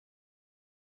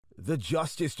The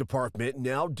Justice Department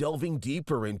now delving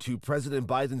deeper into President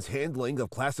Biden's handling of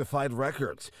classified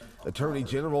records. Attorney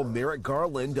General Merrick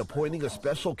Garland appointing a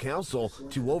special counsel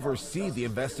to oversee the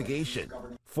investigation.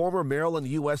 Former Maryland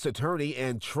U.S. Attorney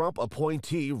and Trump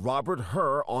appointee Robert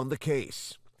Hur on the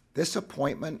case. This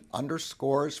appointment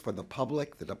underscores for the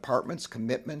public the department's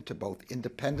commitment to both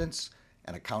independence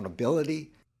and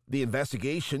accountability. The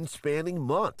investigation spanning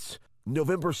months.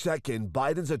 November 2nd,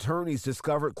 Biden's attorneys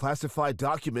discovered classified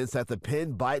documents at the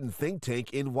Penn Biden think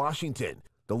tank in Washington.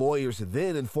 The lawyers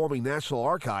then informing National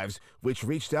Archives, which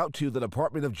reached out to the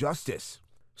Department of Justice.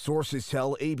 Sources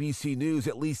tell ABC News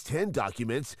at least 10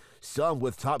 documents, some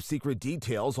with top-secret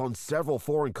details on several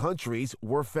foreign countries,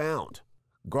 were found.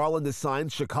 Garland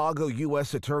assigned Chicago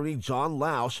U.S. Attorney John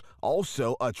Lausch,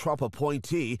 also a Trump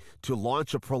appointee, to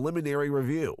launch a preliminary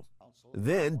review.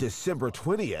 Then, December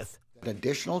 20th,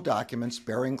 additional documents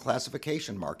bearing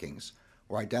classification markings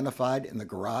were identified in the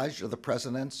garage of the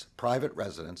president's private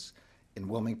residence in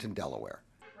Wilmington, Delaware.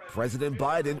 President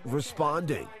Biden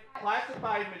responding.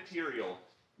 Classified material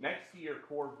next to your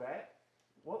Corvette?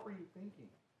 What were you thinking?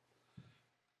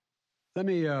 I'm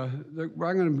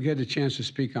going to get a chance to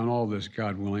speak on all this,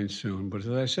 God willing, soon. But as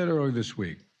I said earlier this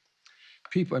week,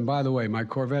 people, and by the way, my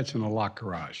Corvette's in a locked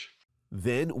garage.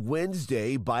 Then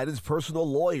Wednesday, Biden's personal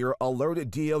lawyer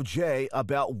alerted DOJ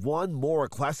about one more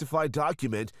classified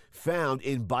document found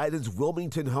in Biden's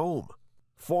Wilmington home.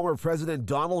 Former President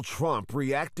Donald Trump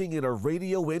reacting in a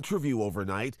radio interview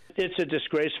overnight. It's a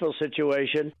disgraceful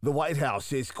situation. The White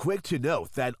House is quick to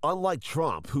note that unlike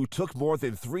Trump, who took more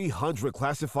than 300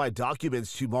 classified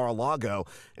documents to Mar-a-Lago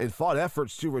and fought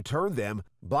efforts to return them,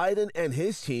 Biden and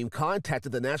his team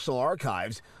contacted the National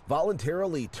Archives,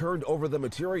 voluntarily turned over the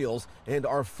materials, and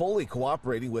are fully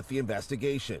cooperating with the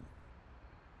investigation.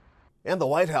 And the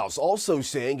White House also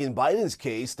saying in Biden's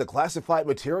case the classified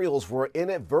materials were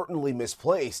inadvertently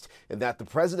misplaced and that the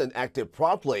president acted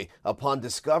promptly upon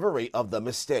discovery of the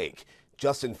mistake.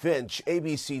 Justin Finch,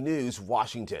 ABC News,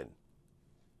 Washington.